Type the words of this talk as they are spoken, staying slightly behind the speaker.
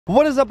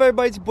What is up,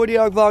 everybody? It's your boy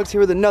ddogg Vlogs here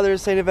with another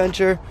insane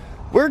adventure.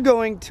 We're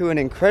going to an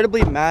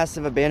incredibly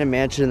massive abandoned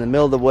mansion in the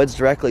middle of the woods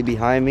directly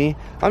behind me.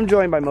 I'm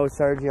joined by Moe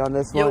Sargi on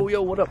this one.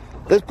 Yo, what up?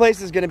 This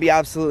place is going to be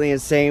absolutely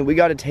insane. We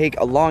got to take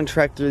a long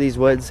trek through these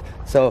woods.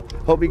 So,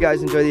 hope you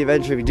guys enjoy the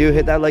adventure. If you do,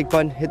 hit that like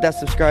button, hit that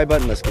subscribe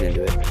button. Let's get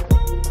into it.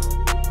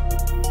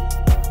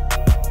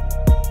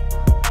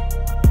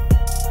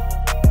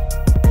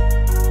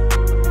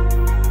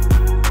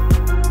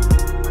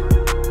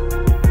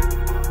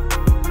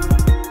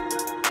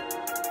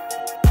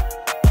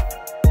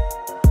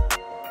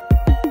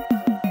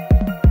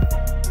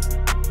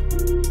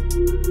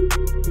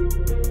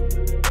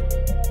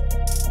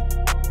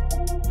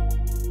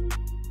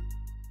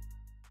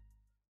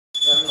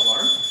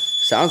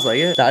 Sounds like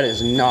it. That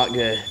is not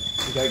good.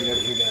 We gotta get out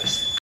of here,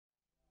 guys.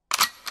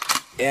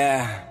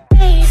 Yeah.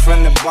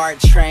 From the BART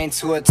train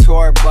to a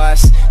tour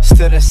bus,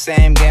 still the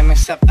same game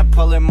except I'm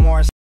pulling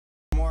more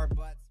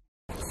butts.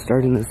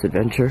 Starting this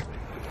adventure,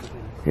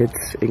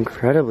 it's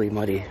incredibly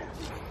muddy.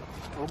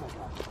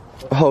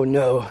 Oh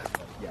no.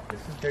 Yeah, this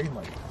is very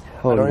muddy.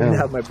 Oh, I don't even no.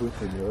 have my boots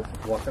with me.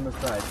 Let's walk on the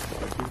side.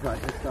 She's got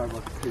her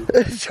Starbucks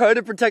too. Trying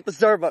to protect the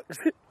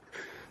Starbucks.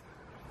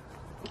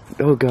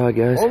 Oh god,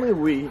 guys. Only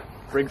we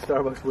bring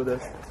Starbucks with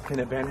us in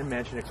an abandoned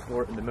mansion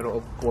explored in the middle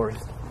of the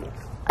forest.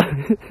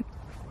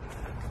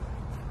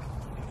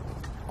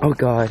 Oh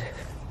god.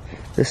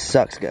 This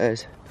sucks,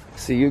 guys.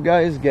 So you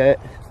guys get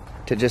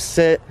to just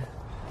sit,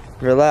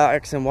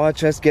 relax, and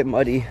watch us get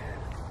muddy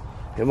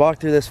and walk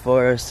through this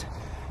forest.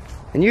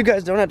 And you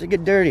guys don't have to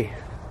get dirty.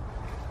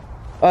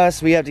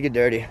 Us, we have to get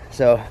dirty.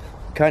 So,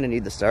 kind of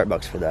need the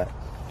Starbucks for that.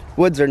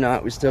 Woods or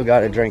not, we still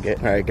gotta drink it.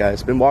 Alright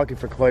guys, been walking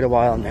for quite a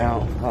while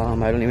now.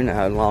 I don't even know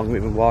how long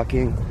we've been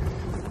walking.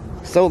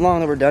 So long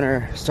that we're done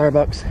our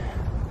Starbucks.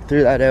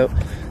 Threw that out.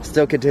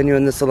 Still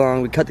continuing this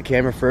along. We cut the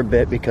camera for a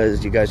bit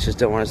because you guys just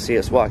don't want to see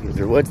us walking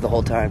through woods the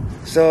whole time.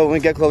 So when we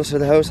get closer to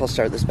the house, I'll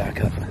start this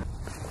back up.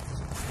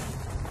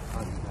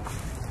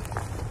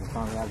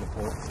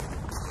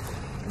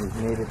 We've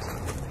made it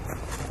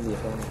to the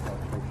abandoned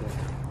house.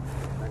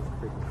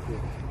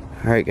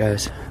 Alright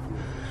guys,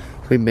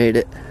 we made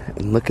it,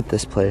 and look at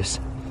this place.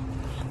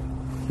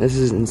 This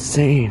is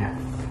insane.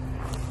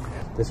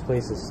 This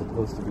place is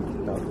supposed to be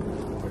about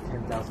over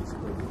 10,000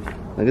 square feet.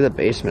 Look at the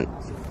basement.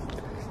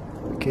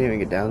 We can't even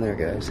get down there,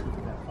 guys.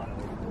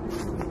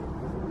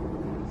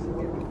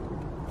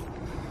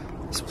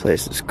 This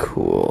place is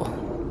cool.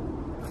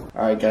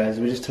 Alright guys,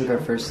 we just took our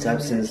first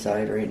steps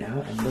inside right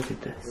now, and look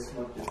at this.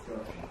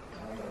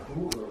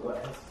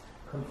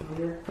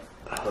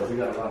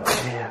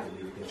 Damn.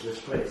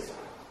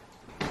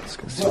 Let's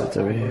go see what's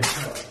over here.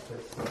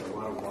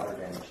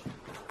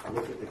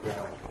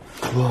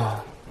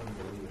 Whoa.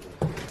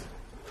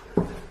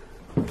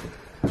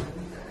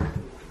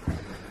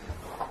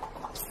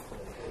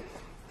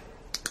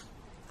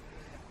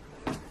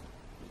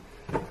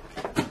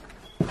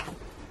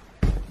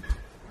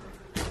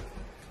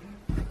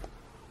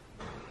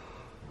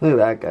 Look at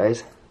that,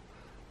 guys.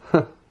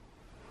 Huh.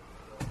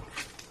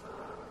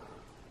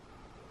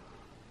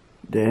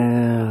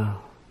 Damn.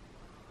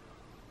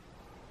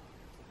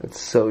 That's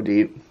so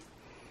deep.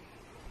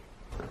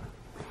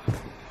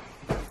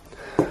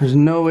 There's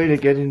no way to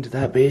get into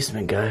that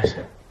basement, guys.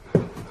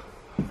 I'm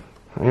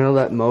gonna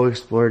let Moe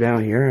explore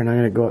down here, and I'm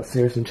gonna go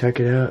upstairs and check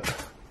it out.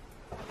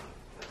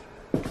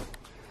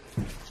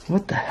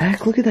 What the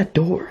heck? Look at that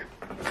door.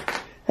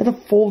 That's a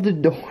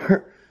folded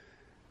door.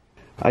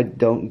 I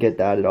don't get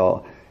that at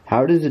all.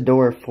 How does a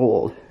door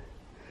fold?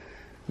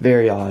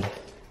 Very odd.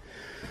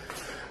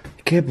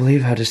 I can't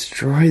believe how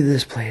destroyed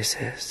this place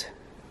is.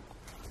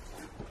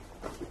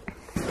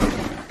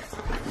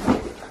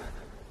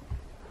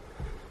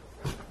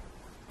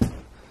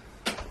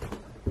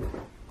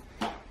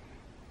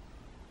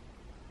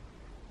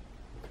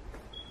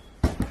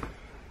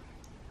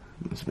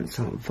 Must have been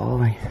something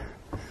falling.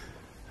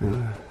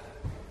 Oh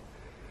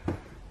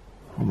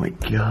my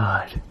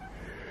god.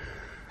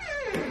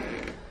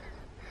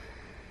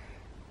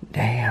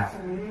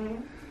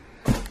 Damn.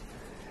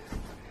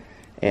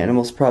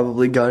 Animals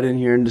probably got in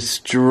here and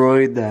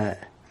destroyed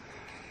that.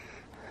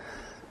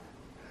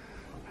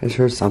 I just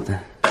heard something.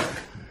 I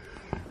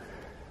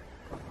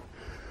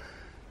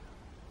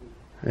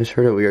just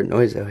heard a weird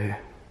noise out here.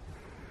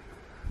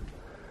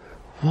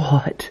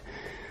 What?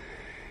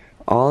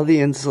 All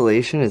the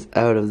insulation is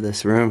out of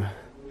this room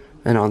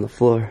and on the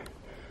floor.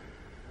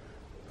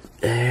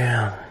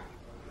 Damn.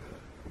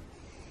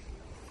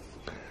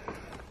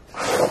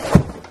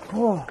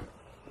 Oh.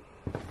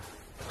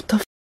 What the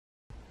f?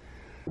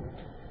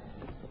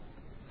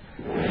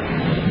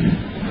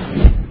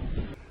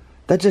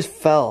 That just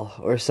fell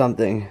or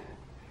something.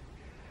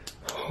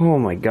 Oh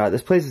my god,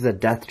 this place is a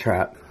death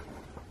trap.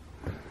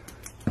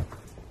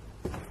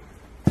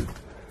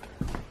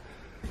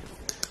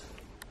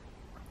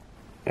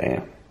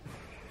 Damn.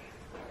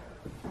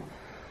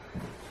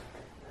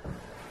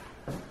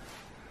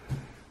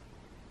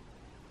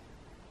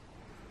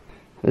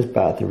 This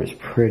bathroom is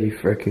pretty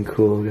freaking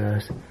cool,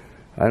 guys.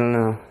 I don't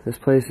know. This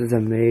place is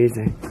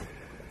amazing.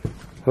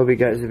 Hope you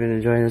guys have been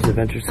enjoying this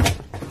adventure.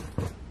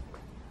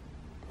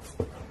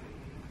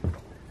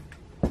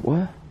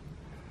 What?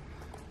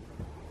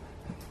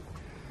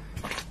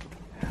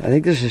 I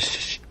think this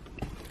is,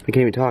 I can't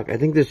even talk. I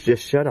think this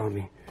just shut on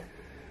me.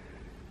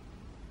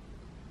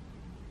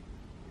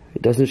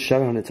 It doesn't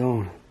shut on its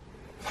own.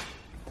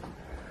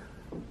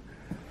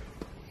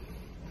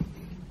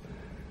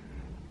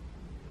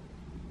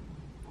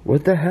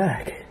 What the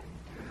heck?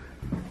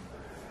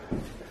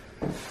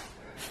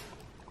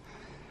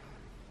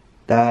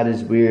 That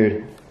is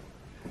weird.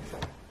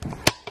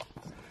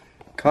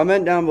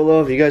 Comment down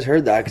below if you guys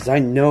heard that, because I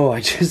know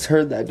I just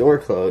heard that door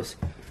close.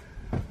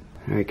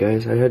 Alright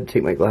guys, I had to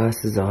take my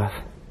glasses off.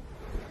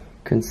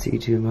 Couldn't see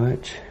too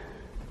much.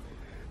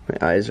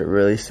 My eyes are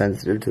really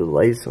sensitive to the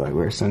light, so I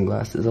wear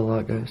sunglasses a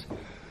lot, guys.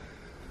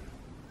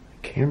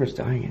 The camera's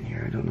dying in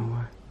here, I don't know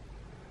why.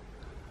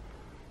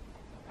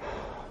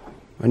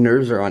 My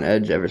nerves are on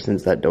edge ever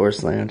since that door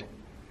slammed.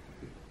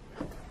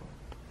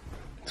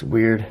 It's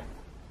weird.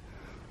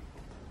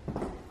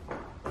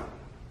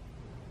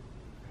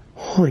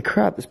 Holy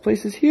crap, this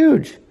place is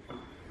huge.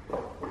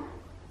 Look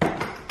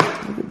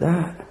at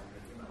that.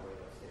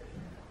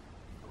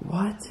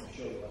 What?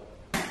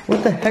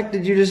 What the heck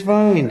did you just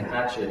find?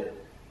 Hatchet.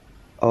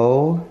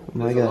 Oh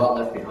my There's god. a lot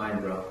left behind,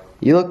 bro.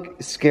 You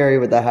look scary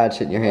with that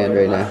hatchet in your hand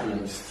right now.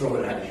 Just throw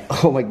it at you.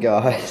 Oh my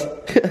god.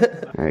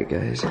 Alright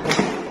guys.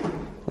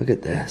 Look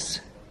at this.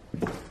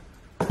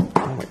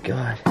 Oh my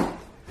god.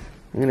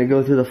 I'm gonna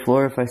go through the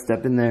floor if I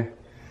step in there.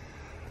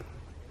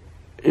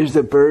 There's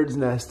a bird's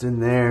nest in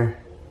there.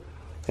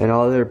 And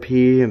all their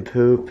pee and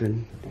poop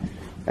and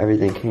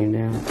everything came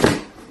down.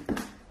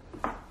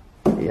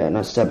 Yeah,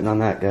 not stepping on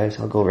that, guys.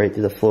 I'll go right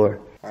through the floor.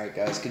 Alright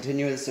guys,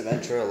 continuing this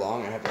adventure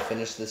along, I have to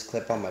finish this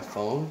clip on my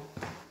phone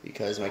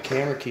because my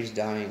camera keeps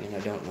dying and I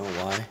don't know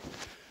why.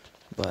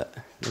 But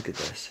look at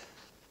this.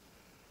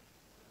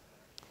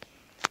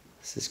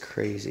 This is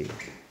crazy.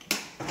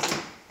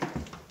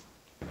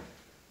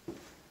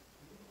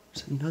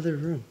 There's another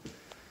room.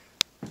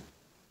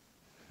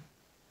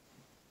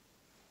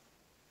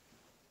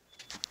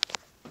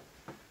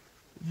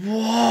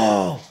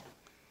 Whoa!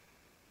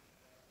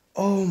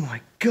 Oh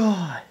my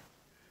god!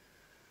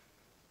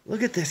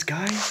 Look at this,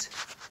 guys.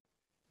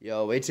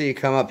 Yo, wait till you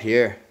come up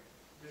here.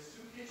 There's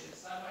two kitchens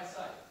side by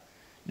side.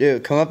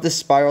 Dude, come up this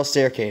spiral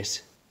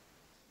staircase.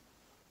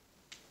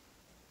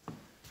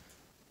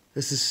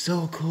 This is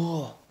so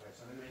cool. Alright,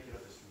 so I'm gonna make it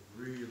up this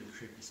really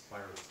creepy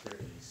spiral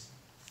staircase.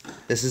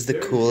 This is the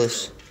Very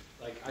coolest.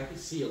 narrow. Like, I could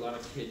see a lot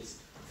of kids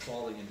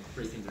falling and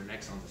breaking their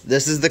necks on this.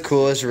 This is the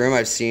coolest room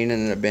I've seen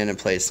in an abandoned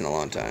place in a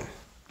long time.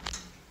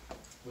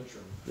 Which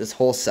room? This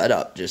whole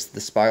setup, just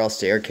the spiral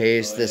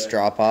staircase, Oh, this yeah.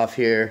 drop off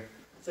here.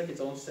 It's like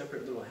its own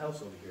separate little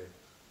house over here.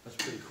 That's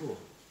pretty cool.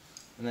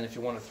 And then if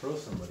you want to throw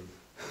somebody,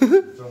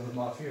 throw them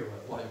off here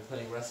while you're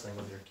playing wrestling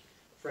with your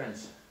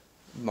friends.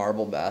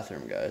 Marble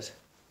bathroom, guys.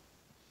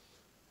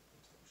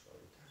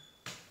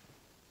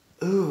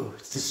 Ooh,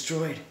 it's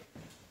destroyed.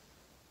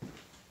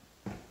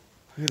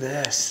 Look at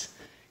this.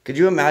 Could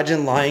you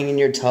imagine lying in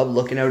your tub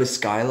looking out a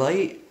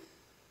skylight?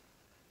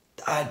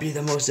 That'd be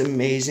the most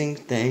amazing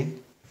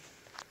thing.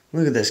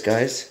 Look at this,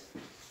 guys.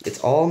 It's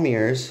all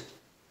mirrors.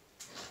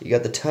 You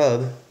got the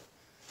tub.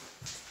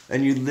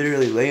 And you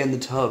literally lay in the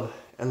tub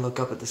and look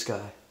up at the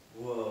sky.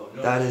 Whoa,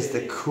 no That is the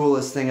kidding.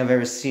 coolest thing I've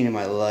ever seen in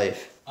my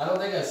life. I don't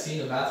think I've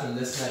seen a bathroom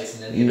this nice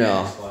in any No.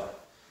 abandoned spot.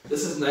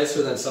 This is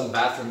nicer than some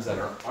bathrooms that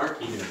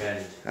aren't even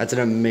abandoned. That's an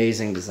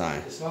amazing design.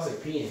 It smells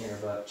like pee in here,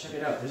 but check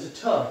it out. There's a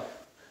tub,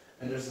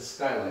 and there's a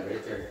skylight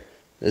right there.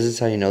 This is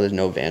how you know there's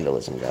no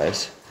vandalism,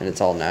 guys. And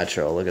it's all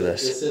natural. Look at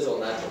this. This is all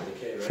natural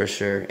decay, right? For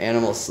sure.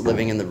 Animals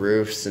living in the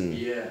roofs and...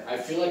 Yeah, I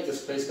feel like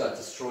this place got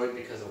destroyed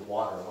because of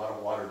water, a lot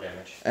of water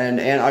damage. And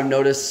I've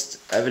noticed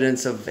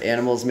evidence of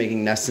animals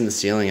making nests in the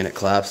ceiling and it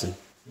collapsing.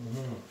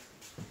 Mm-hmm.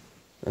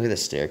 Look at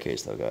this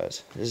staircase though,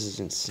 guys. This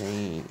is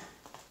insane.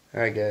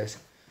 Alright, guys.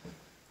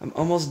 I'm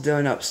almost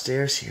done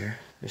upstairs here.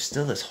 There's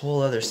still this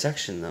whole other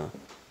section though.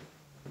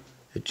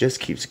 It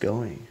just keeps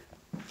going.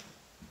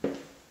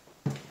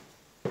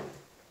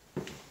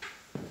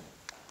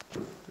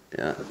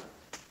 Yeah.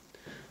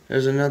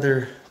 There's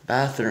another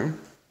bathroom.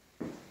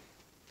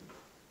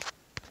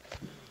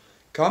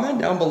 Comment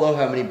down below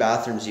how many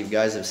bathrooms you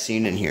guys have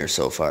seen in here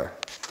so far.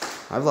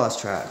 I've lost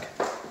track.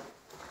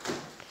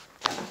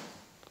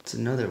 It's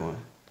another one.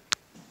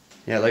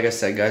 Yeah, like I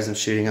said, guys, I'm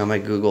shooting on my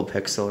Google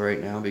Pixel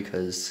right now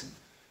because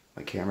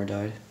my camera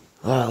died.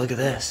 Oh, look at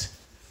this.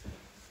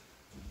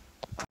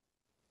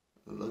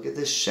 Look at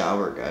this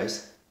shower,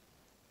 guys.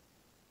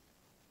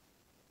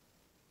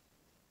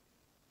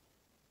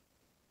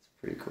 It's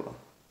pretty cool.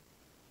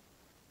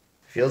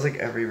 Feels like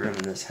every room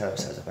in this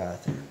house has a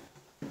bathroom.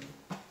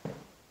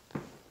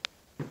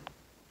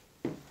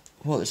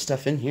 Whoa, there's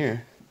stuff in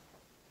here.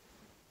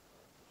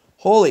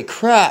 Holy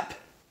crap!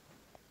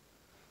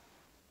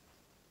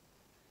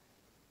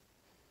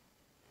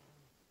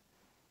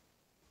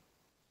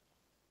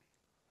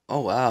 Oh,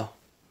 wow.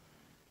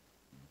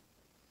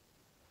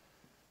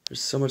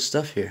 There's so much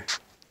stuff here.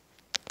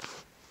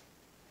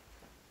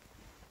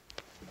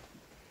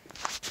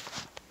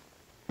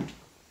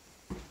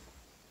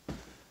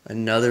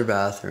 Another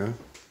bathroom.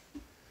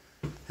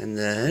 And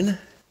then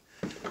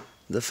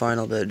the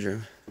final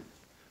bedroom.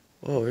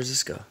 Whoa, where's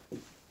this go?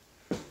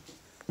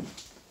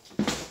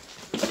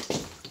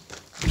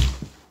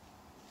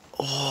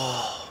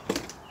 Oh,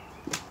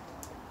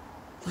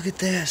 look at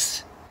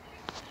this.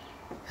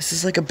 This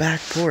is like a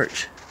back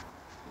porch.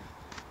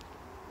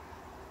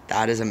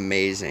 That is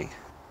amazing.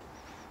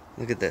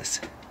 Look at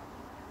this.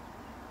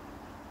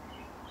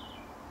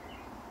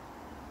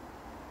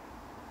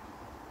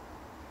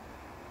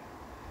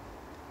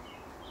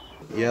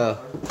 Yo,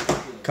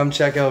 come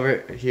check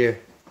over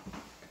here.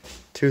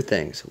 Two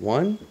things.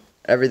 One,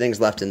 everything's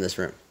left in this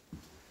room.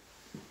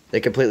 They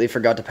completely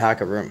forgot to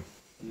pack a room.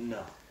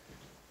 No.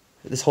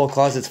 This whole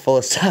closet's full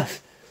of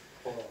stuff.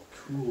 Oh,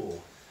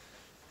 cool.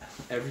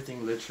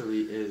 Everything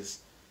literally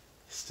is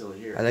still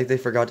here. I think they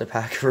forgot to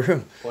pack a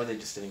room. Or they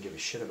just didn't give a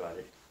shit about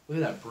it. Look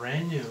at that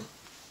brand new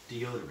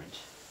deodorant.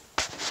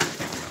 I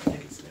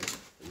think it's there.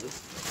 It looks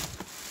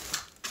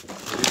there.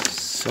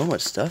 So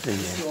much stuff in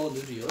This is here. all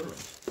new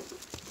deodorant.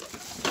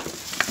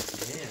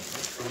 Damn,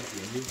 that's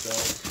crazy. A new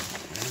belt.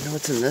 I don't know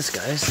what's in this,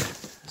 guys.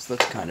 This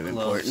looks kind of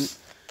important.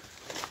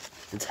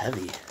 It's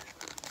heavy.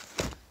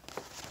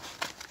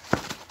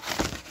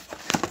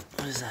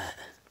 What is that?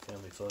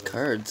 Family photo.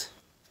 Cards.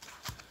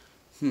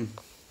 There's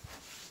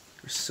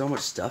so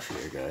much stuff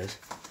here, guys.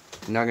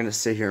 I'm not gonna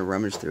sit here and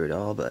rummage through it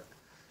all, but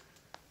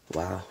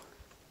wow.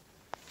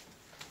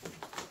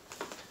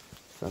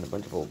 Found a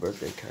bunch of old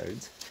birthday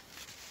cards,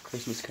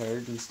 Christmas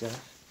cards and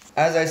stuff.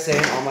 As I say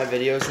in all my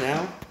videos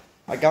now,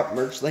 I got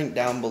merch linked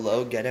down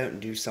below. Get out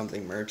and do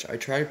something merch. I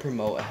try to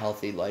promote a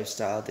healthy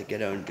lifestyle, to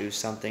get out and do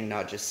something,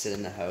 not just sit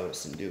in the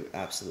house and do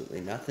absolutely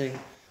nothing.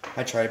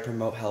 I try to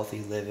promote healthy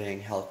living,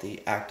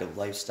 healthy active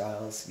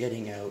lifestyles,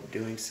 getting out,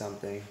 doing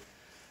something.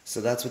 So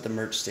that's what the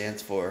merch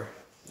stands for.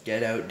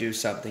 Get out, do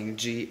something.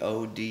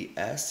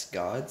 G-O-D-S,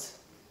 gods.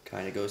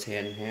 Kind of goes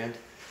hand in hand.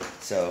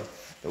 So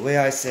the way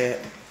I say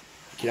it,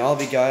 you can all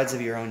be gods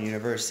of your own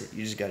universe.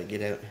 You just got to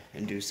get out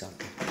and do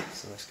something.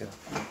 So let's go.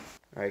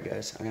 Alright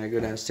guys, I'm going to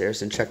go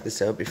downstairs and check this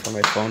out before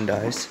my phone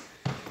dies.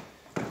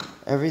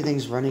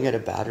 Everything's running out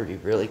of battery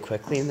really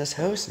quickly in this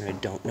house, and I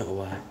don't know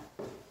why.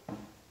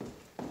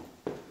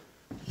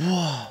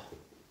 Whoa.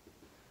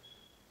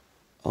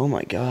 Oh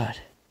my god.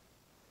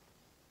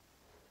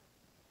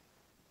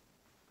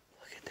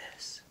 Look at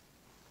this.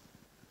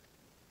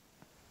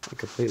 I'm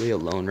completely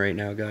alone right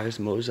now, guys.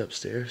 Moe's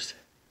upstairs.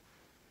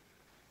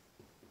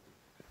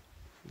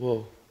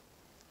 Whoa.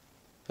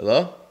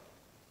 Hello?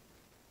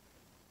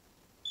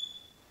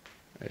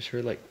 I just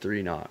heard like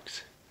 3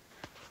 knocks.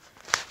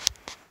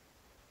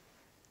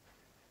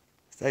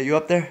 Is that you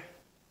up there?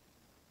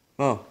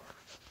 Mo?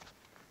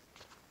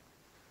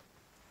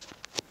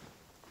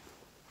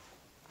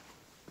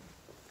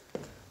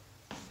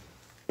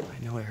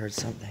 I know I heard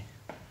something.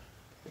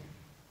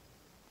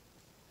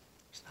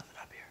 There's nothing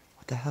up here.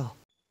 What the hell?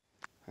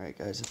 Alright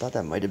guys, I thought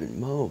that might have been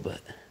Mo,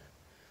 but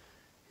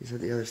he's at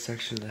the other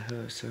section of the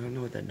house, so I don't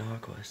know what that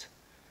knock was.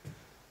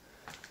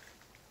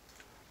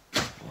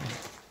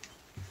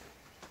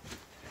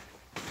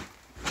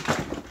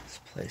 This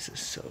place is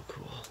so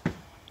cool.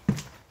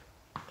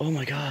 Oh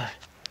my god.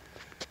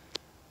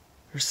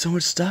 There's so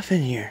much stuff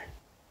in here.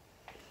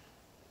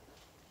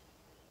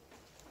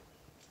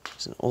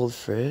 There's an old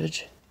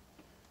fridge.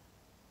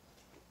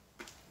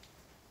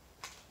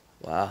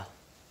 Wow.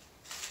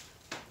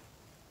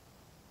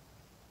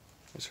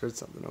 I just heard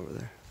something over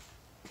there.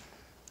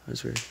 That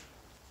was weird.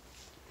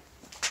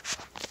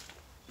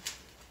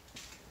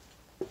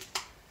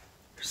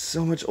 There's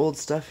so much old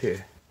stuff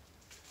here.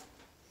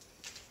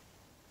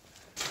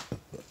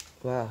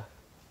 Wow.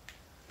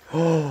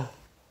 Oh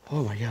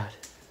my god.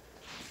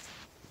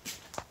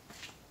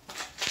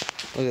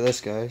 Look at this,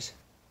 guys.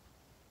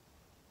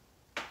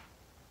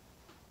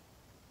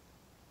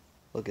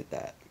 Look at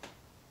that.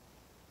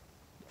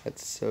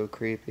 That's so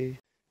creepy.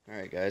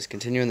 Alright guys,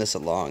 continuing this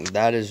along.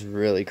 That is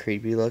really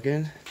creepy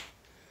looking.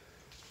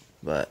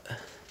 But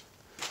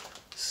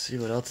let's see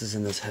what else is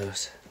in this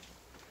house.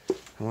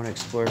 I want to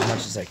explore as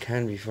much as I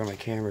can before my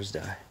cameras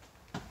die.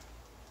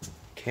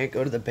 Can't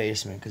go to the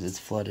basement because it's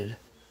flooded.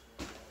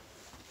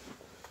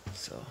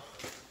 So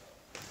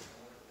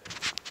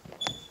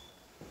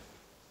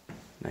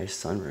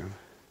nice sunroom.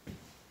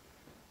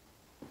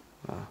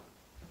 Wow.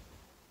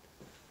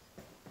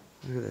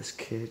 Look at this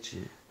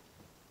kitchen.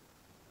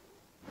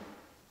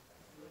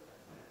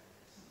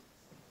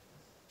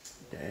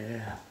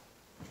 Damn.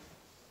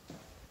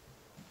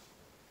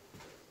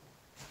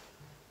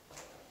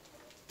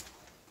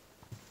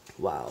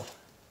 Wow.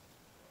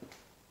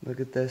 Look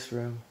at this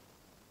room.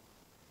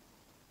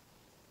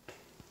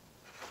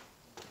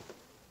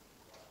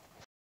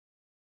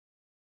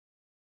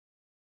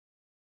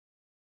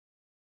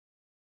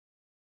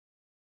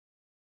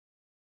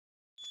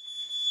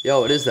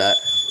 Yo, what is that?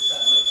 What's that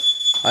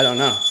noise? I don't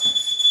know.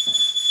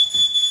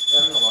 Is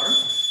that an alarm?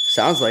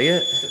 Sounds like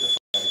it. Get the f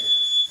out of here.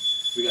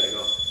 We gotta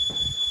go.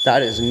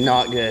 That is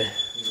not good.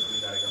 We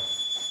gotta go.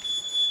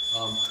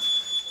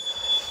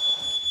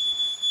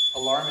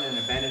 Alarm in an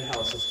abandoned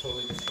house is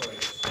totally destroyed.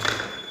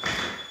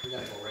 We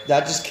gotta go right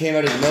That just came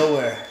out of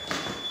nowhere.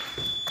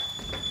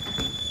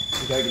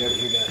 gotta get out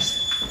of here,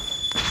 guys.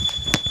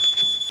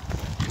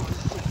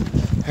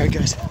 Alright,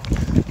 guys.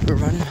 We're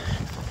running.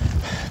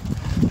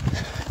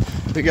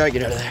 We gotta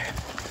get out of there.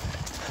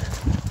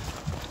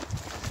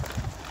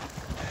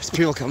 There's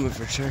people coming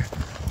for sure.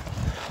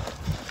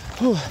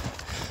 Whew.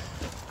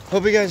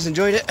 Hope you guys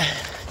enjoyed it.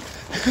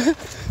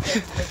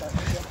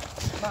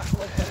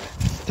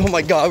 Oh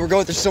my god, we're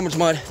going through so much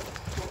mud.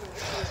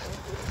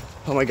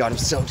 Oh my god, I'm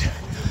soaked.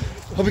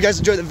 Hope you guys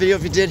enjoyed the video.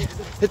 If you did,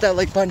 hit that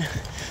like button,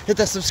 hit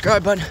that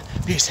subscribe button.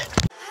 Peace.